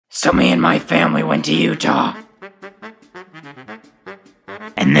So me and my family went to Utah.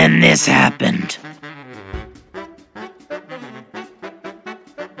 And then this happened.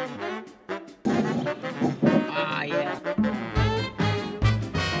 Ah, yeah.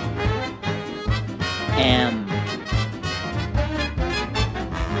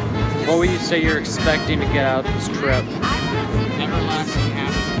 What would you say you're expecting to get out of this trip? Everlasting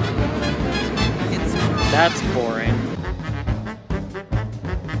happiness. That's boring.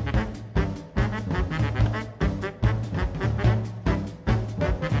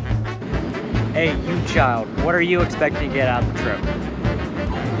 Hey, you child, what are you expecting to get out of the trip?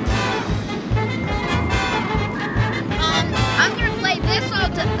 I'm gonna play this all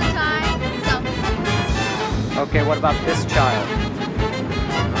the time, so. Okay, what about this child?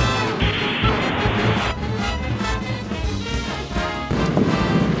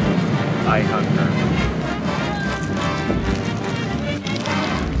 I hunger.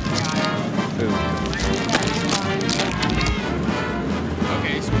 Food.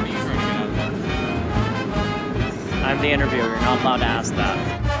 Okay, so what are you trying to get out of there? I'm the interviewer, you're not allowed to ask that.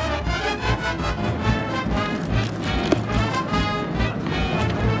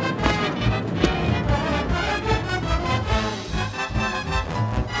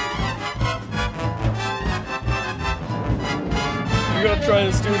 You gotta try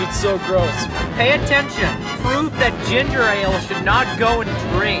this, dude, it's so gross. Pay attention! Proof that ginger ale should not go in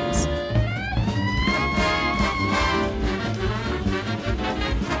drinks.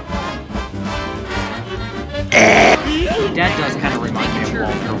 Dad does kind of remind me of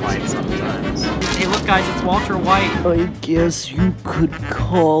Walter White sometimes. Hey look guys, it's Walter White. I guess you could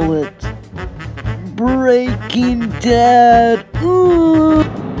call it Breaking Dad. Ooh.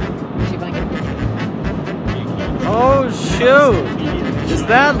 Oh shoot! Is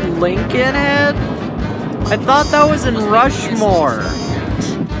that Lincoln Head? I thought that was in Rushmore.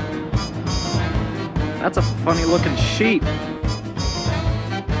 That's a funny looking sheep.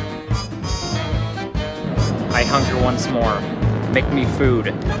 I hunger once more. Make me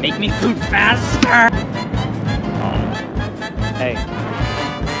food. Make me food faster! Oh. Hey.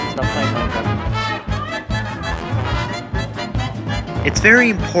 Stop playing Minecraft. It's very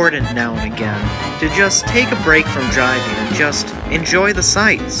important now and again to just take a break from driving and just enjoy the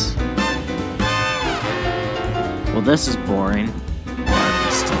sights. Well, this is boring. Why are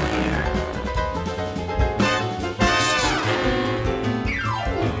we still here?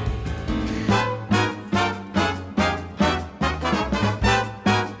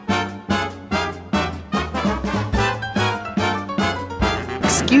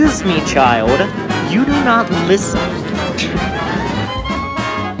 Excuse me, child. You do not listen.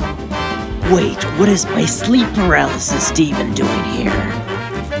 Wait, what is my sleep paralysis demon doing here?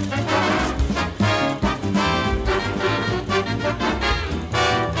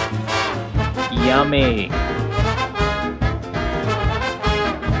 Yummy.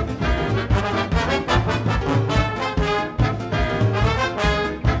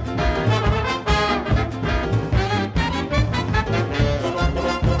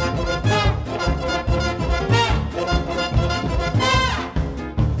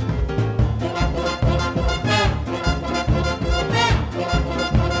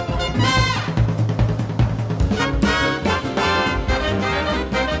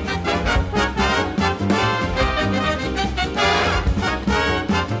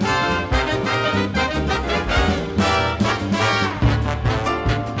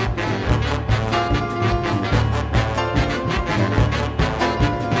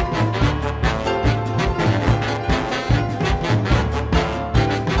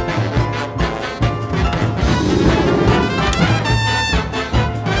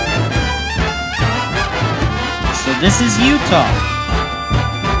 This is Utah.